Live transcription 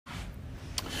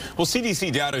Well,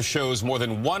 CDC data shows more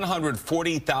than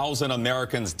 140,000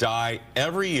 Americans die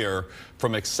every year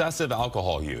from excessive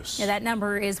alcohol use. Yeah, that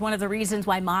number is one of the reasons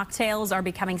why mocktails are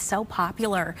becoming so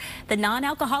popular. The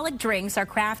non-alcoholic drinks are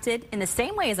crafted in the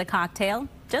same way as a cocktail,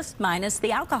 just minus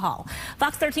the alcohol.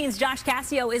 Fox 13's Josh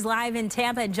Cassio is live in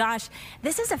Tampa. And Josh,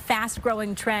 this is a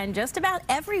fast-growing trend just about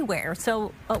everywhere.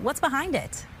 So what's behind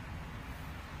it?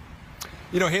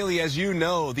 You know, Haley, as you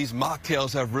know, these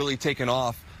mocktails have really taken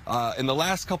off in the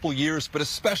last couple years, but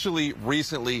especially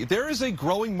recently. There is a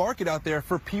growing market out there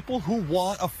for people who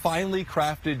want a finely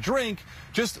crafted drink,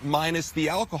 just minus the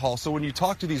alcohol. So when you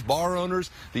talk to these bar owners,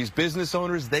 these business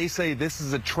owners, they say this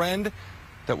is a trend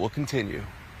that will continue.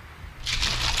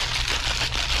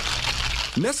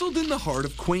 Nestled in the heart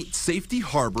of quaint Safety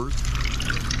Harbor,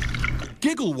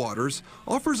 Giggle Waters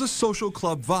offers a social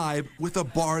club vibe with a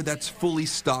bar that's fully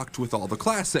stocked with all the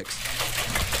classics.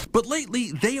 But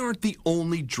lately, they aren't the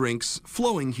only drinks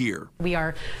flowing here. We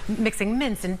are mixing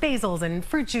mints and basils and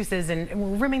fruit juices, and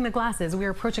we're rimming the glasses. We are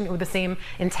approaching it with the same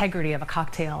integrity of a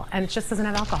cocktail, and it just doesn't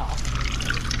have alcohol.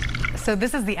 So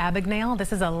this is the Abigail.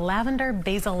 This is a lavender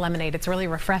basil lemonade. It's really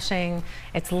refreshing.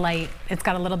 It's light. It's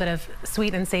got a little bit of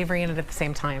sweet and savory in it at the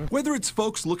same time. Whether it's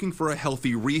folks looking for a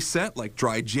healthy reset like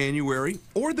dry January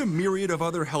or the myriad of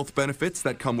other health benefits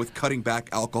that come with cutting back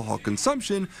alcohol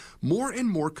consumption, more and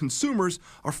more consumers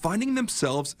are finding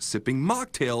themselves sipping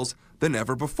mocktails than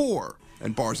ever before.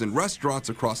 And bars and restaurants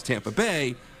across Tampa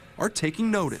Bay are taking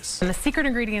notice. And the secret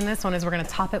ingredient in this one is we're going to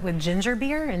top it with ginger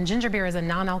beer, and ginger beer is a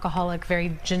non-alcoholic,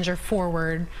 very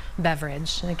ginger-forward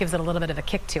beverage, and it gives it a little bit of a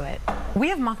kick to it. We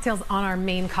have mocktails on our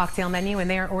main cocktail menu, and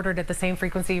they are ordered at the same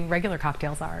frequency regular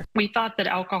cocktails are. We thought that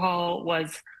alcohol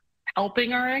was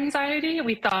helping our anxiety.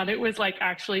 We thought it was like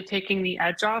actually taking the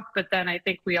edge off, but then I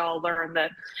think we all learned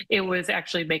that it was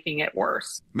actually making it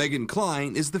worse. Megan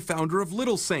Klein is the founder of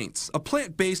Little Saints, a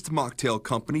plant-based mocktail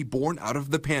company born out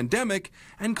of the pandemic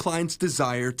and Klein's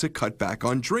desire to cut back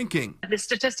on drinking. The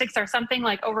statistics are something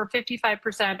like over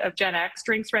 55% of Gen X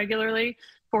drinks regularly,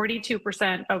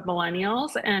 42% of millennials,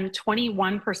 and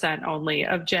 21% only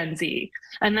of Gen Z.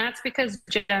 And that's because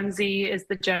Gen Z is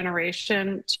the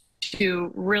generation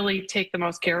to really take the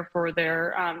most care for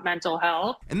their mental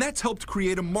health. And that's helped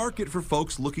create a market for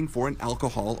folks looking for an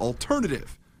alcohol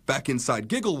alternative. Back inside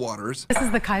Giggle Waters, this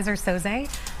is the Kaiser Soze.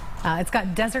 It's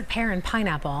got desert pear and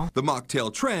pineapple. The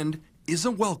mocktail trend is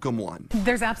a welcome one.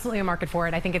 There's absolutely a market for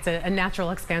it. I think it's a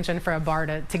natural expansion for a bar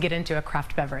to get into a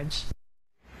craft beverage.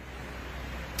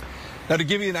 Now, to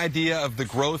give you an idea of the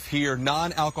growth here,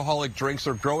 non-alcoholic drinks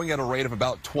are growing at a rate of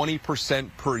about 20%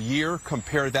 per year.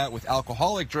 Compare that with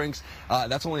alcoholic drinks,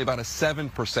 that's only about a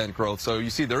 7% growth. So you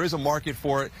see there is a market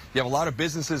for it. You have a lot of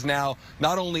businesses now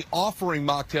not only offering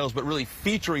mocktails, but really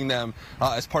featuring them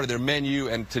as part of their menu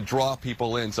and to draw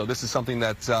people in. So this is something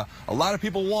that a lot of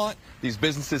people want. These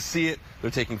businesses see it.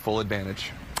 They're taking full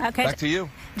advantage. Okay. Back to you.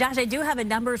 Josh, I do have a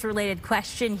numbers-related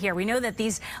question here. We know that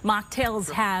these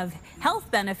mocktails have health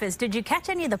benefits. Did you catch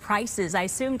any of the prices? I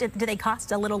assume, do they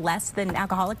cost a little less than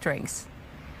alcoholic drinks?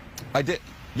 I did.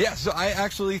 Yes, so I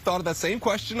actually thought of that same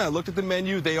question. I looked at the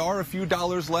menu. They are a few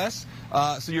dollars less.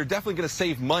 So you're definitely going to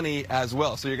save money as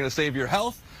well. So you're going to save your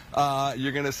health.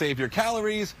 You're going to save your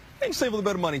calories. And you save a little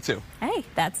bit of money, too. Hey,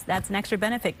 that's an extra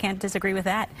benefit. Can't disagree with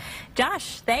that.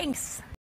 Josh, thanks.